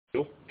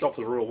Drop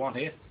the Raw one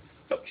here.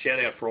 Yep, shout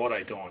out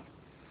Friday time.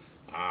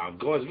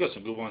 Guys, we've got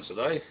some good ones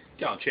today.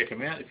 Go and check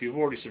them out. If you've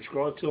already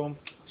subscribed to them,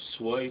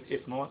 sweet.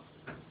 If not,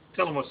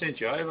 tell them I sent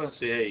you over.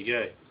 See how you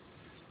go.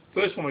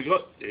 First one we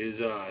got is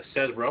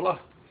Sazbrella.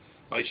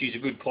 Mate, she's a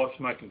good pipe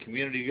smoking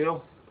community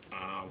girl.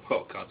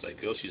 Well, I can't say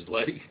girl, she's a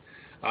lady.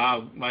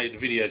 Mate,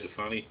 the videos are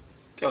funny.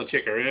 Go and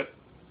check her out.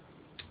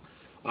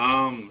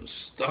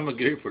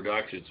 Stomagoo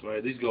Productions,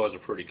 mate. These guys are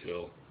pretty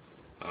cool.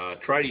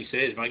 Tradie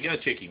Says, mate, go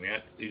check him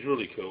out. He's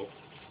really cool.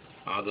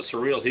 The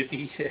Surreal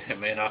Hippie,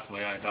 man after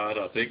my own heart,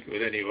 I think.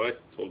 But anyway,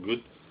 it's all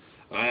good.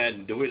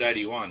 And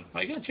DeWitt81.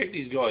 Mate, go check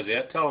these guys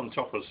out. Tell them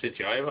Chopper sent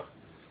you over.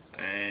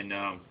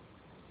 And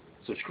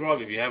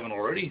subscribe if you haven't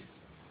already.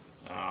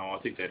 I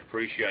think they'd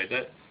appreciate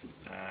that.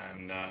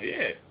 And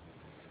yeah,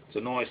 it's a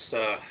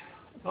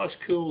nice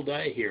cool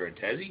day here in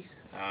Tassie.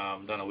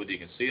 Don't know whether you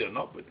can see it or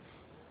not, but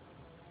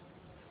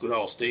good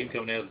old steam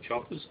coming out of the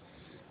choppers.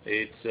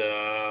 It's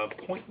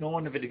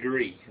 0.9 of a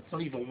degree. It's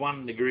not even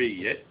 1 degree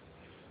yet.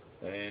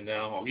 And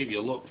I'll give you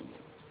a look.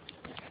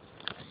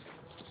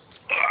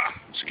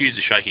 Excuse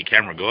the shaky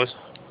camera, guys.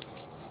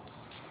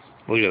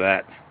 Look at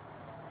that.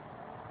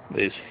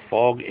 There's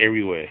fog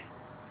everywhere.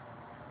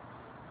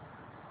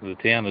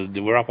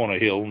 We're up on a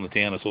hill and the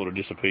town has sort of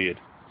disappeared.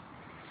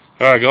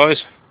 Alright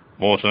guys,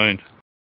 more soon.